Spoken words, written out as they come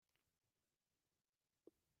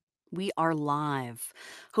We are live.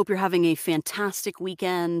 Hope you're having a fantastic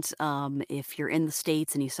weekend. If you're in the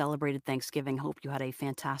States and you celebrated Thanksgiving, hope you had a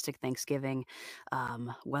fantastic Thanksgiving.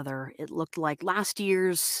 Whether it looked like last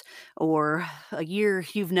year's or a year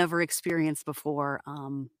you've never experienced before,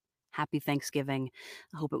 happy Thanksgiving.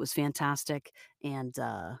 I hope it was fantastic. And,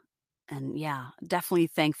 uh, and yeah, definitely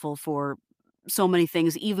thankful for so many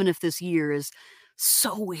things, even if this year is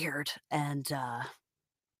so weird and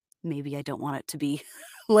maybe I don't want it to be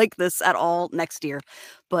like this at all next year,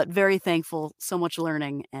 but very thankful, so much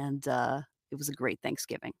learning, and it was a great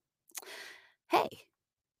Thanksgiving. Hey,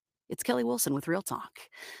 it's Kelly Wilson with Real Talk.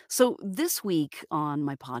 So this week on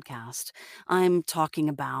my podcast, I'm talking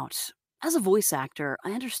about as a voice actor,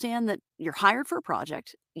 I understand that you're hired for a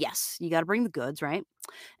project. Yes, you got to bring the goods, right?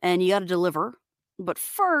 And you got to deliver. But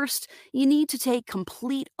first, you need to take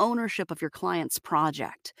complete ownership of your client's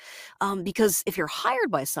project. Because if you're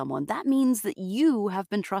hired by someone, that means that you have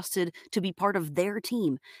been trusted to be part of their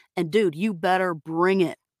team. And dude, you better bring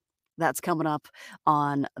it. That's coming up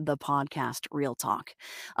on the podcast Real Talk.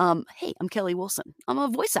 Hey, I'm Kelly Wilson. I'm a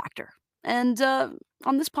voice actor. And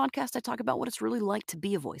on this podcast, I talk about what it's really like to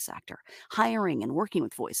be a voice actor, hiring and working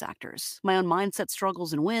with voice actors, my own mindset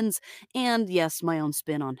struggles and wins, and yes, my own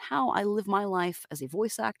spin on how I live my life as a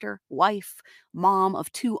voice actor, wife, mom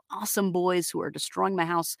of two awesome boys who are destroying my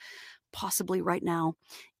house possibly right now,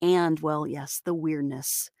 and well, yes, the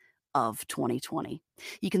weirdness of 2020.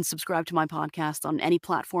 You can subscribe to my podcast on any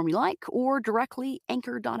platform you like or directly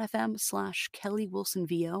anchor.fm/Kelly Wilson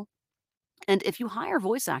VO. And if you hire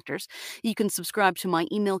voice actors, you can subscribe to my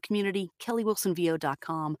email community,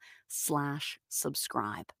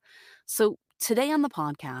 kellywilsonvo.com/subscribe. So today on the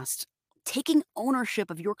podcast, taking ownership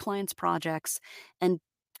of your clients' projects and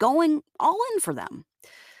going all in for them.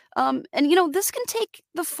 This can take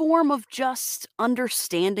the form of just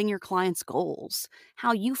understanding your client's goals,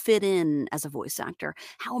 how you fit in as a voice actor,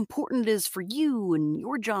 how important it is for you and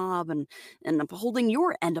your job and upholding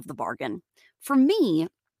your end of the bargain. For me,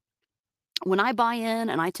 when I buy in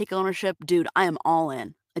and I take ownership, dude, I am all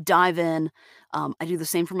in. I dive in. I do the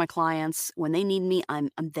same for my clients. When they need me, I'm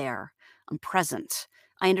there. I'm present.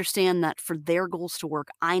 I understand that for their goals to work,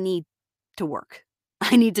 I need to work.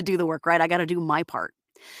 I need to do the work, right? I got to do my part.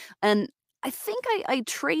 And I think I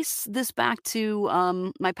trace this back to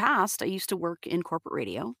my past. I used to work in corporate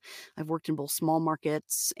radio. I've worked in both small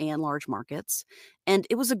markets and large markets, and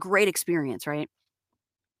it was a great experience, right?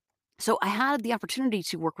 So I had the opportunity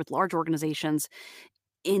to work with large organizations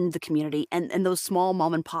in the community and those small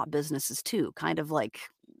mom and pop businesses too, kind of like,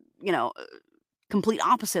 you know, uh, complete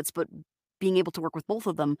opposites, but being able to work with both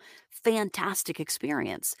of them, fantastic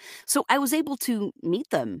experience. So I was able to meet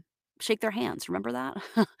them, shake their hands, remember that?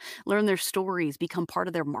 Learn their stories, become part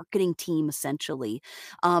of their marketing team essentially.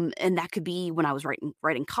 And that could be when I was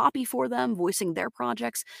writing copy for them, voicing their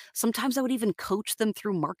projects. Sometimes I would even coach them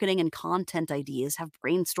through marketing and content ideas, have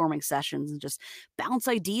brainstorming sessions and just bounce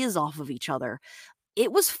ideas off of each other.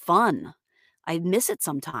 It was fun. I miss it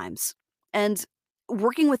sometimes. And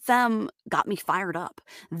working with them got me fired up.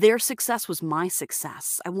 Their success was my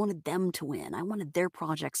success. I wanted them to win. I wanted their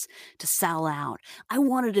projects to sell out. I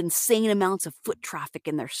wanted insane amounts of foot traffic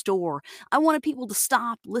in their store. I wanted people to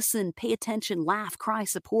stop, listen, pay attention, laugh, cry,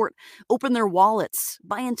 support, open their wallets,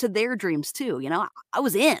 buy into their dreams too. I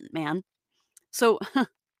was in, man. So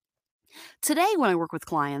today, when I work with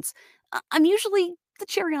clients, I'm usually the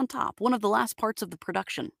cherry on top, one of the last parts of the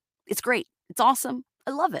production. It's great. It's awesome.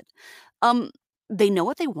 I love it. Um, they know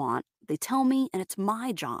what they want. They tell me, and it's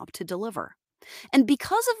my job to deliver. And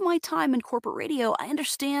because of my time in corporate radio, I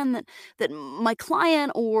understand that my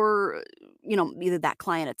client, or either that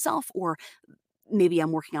client itself, or maybe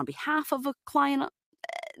I'm working on behalf of a client,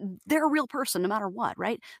 they're a real person no matter what,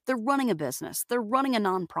 right? They're running a business, they're running a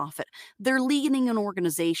nonprofit, they're leading an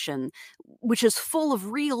organization which is full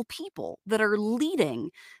of real people that are leading,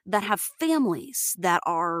 that have families, that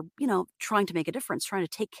are, trying to make a difference, trying to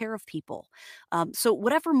take care of people. So,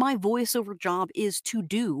 whatever my voiceover job is to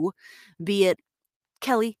do, be it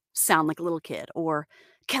Kelly, sound like a little kid, or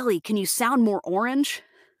Kelly, can you sound more orange?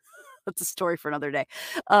 That's a story for another day.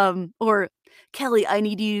 Or Kelly, I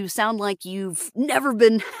need you to sound like you've never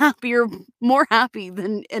been happier, more happy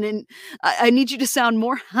than, and in, I need you to sound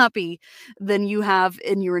more happy than you have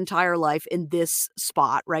in your entire life in this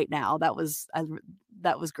spot right now. That was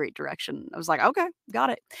great direction. I was like, okay, got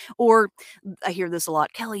it. Or I hear this a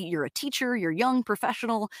lot. Kelly, you're a teacher, you're young,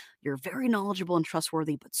 professional, you're very knowledgeable and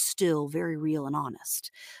trustworthy, but still very real and honest.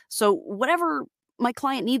 So whatever my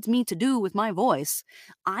client needs me to do with my voice,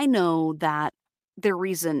 I know that their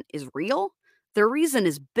reason is real, their reason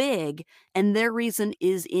is big, and their reason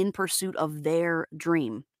is in pursuit of their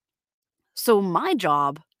dream. So my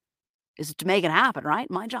job is to make it happen, right?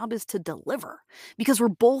 My job is to deliver because we're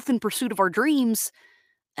both in pursuit of our dreams.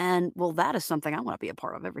 And well, that is something I want to be a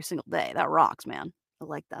part of every single day. That rocks, man. I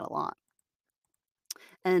like that a lot.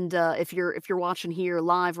 And if you're watching here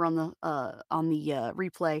live or on the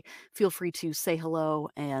replay, feel free to say hello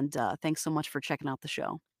and thanks so much for checking out the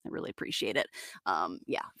show. I really appreciate it.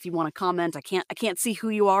 Yeah, if you want to comment, I can't see who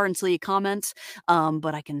you are until you comment,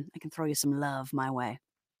 but I can throw you some love my way.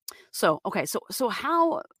 So okay, so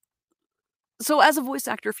as a voice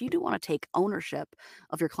actor, if you do want to take ownership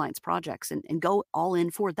of your clients' projects and go all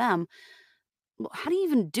in for them, well, how do you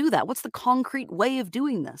even do that? What's the concrete way of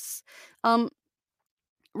doing this? Um,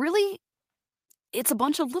 really, it's a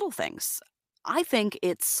bunch of little things. I think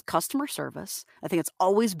it's customer service. I think it's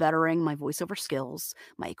always bettering my voiceover skills,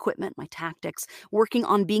 my equipment, my tactics. Working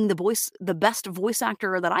on being the best voice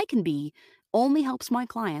actor that I can be only helps my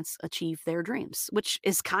clients achieve their dreams, which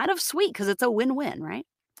is kind of sweet because it's a win-win, right?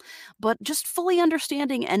 But just fully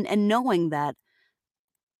understanding and knowing that,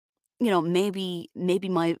 maybe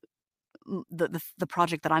the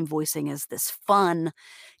project that I'm voicing is this fun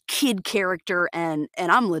kid character and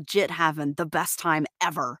I'm legit having the best time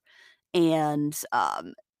ever and, I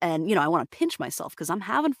wanna pinch myself because 'cause I'm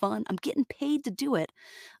having fun, I'm getting paid to do it,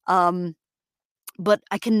 um, but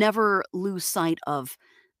I can never lose sight of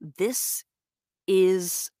this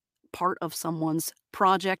is part of someone's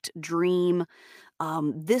project, dream,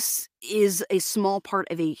 this is a small part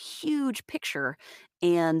of a huge picture,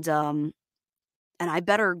 and, um, and I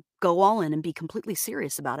better go all in and be completely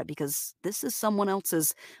serious about it because this is someone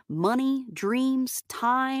else's money, dreams,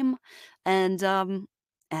 time, and, um,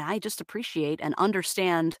 and I just appreciate and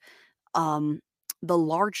understand um, the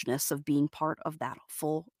largeness of being part of that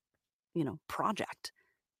full, project.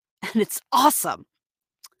 And it's awesome.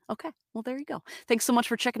 Okay. Well, there you go. Thanks so much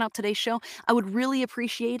for checking out today's show. I would really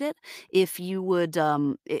appreciate it if you would,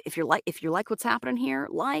 if you like what's happening here,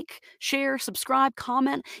 like, share, subscribe,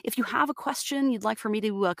 comment. If you have a question you'd like for me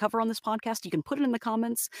to cover on this podcast, you can put it in the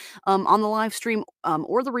comments on the live stream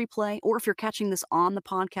or the replay. Or if you're catching this on the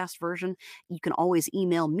podcast version, you can always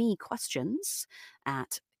email me questions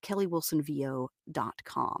at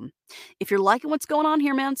kellywilsonvo.com. If you're liking what's going on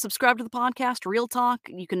here, man, subscribe to the podcast, Real Talk.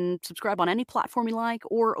 You can subscribe on any platform you like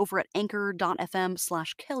or over at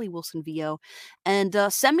anchor.fm/KellyWilsonVO. And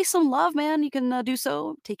send me some love, man. You can do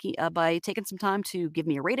so by taking some time to give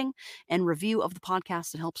me a rating and review of the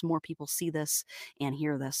podcast. It helps more people see this and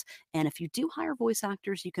hear this. And if you do hire voice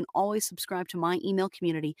actors, you can always subscribe to my email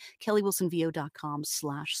community,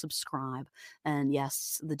 kellywilsonvo.com/subscribe. And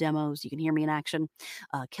yes, the demos, you can hear me in action.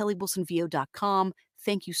 kellywilsonvo.com.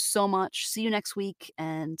 Thank you so much. See you next week.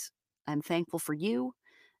 And I'm thankful for you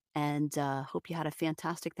and hope you had a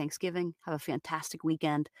fantastic Thanksgiving. Have a fantastic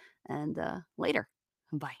weekend. And later.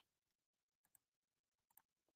 Bye.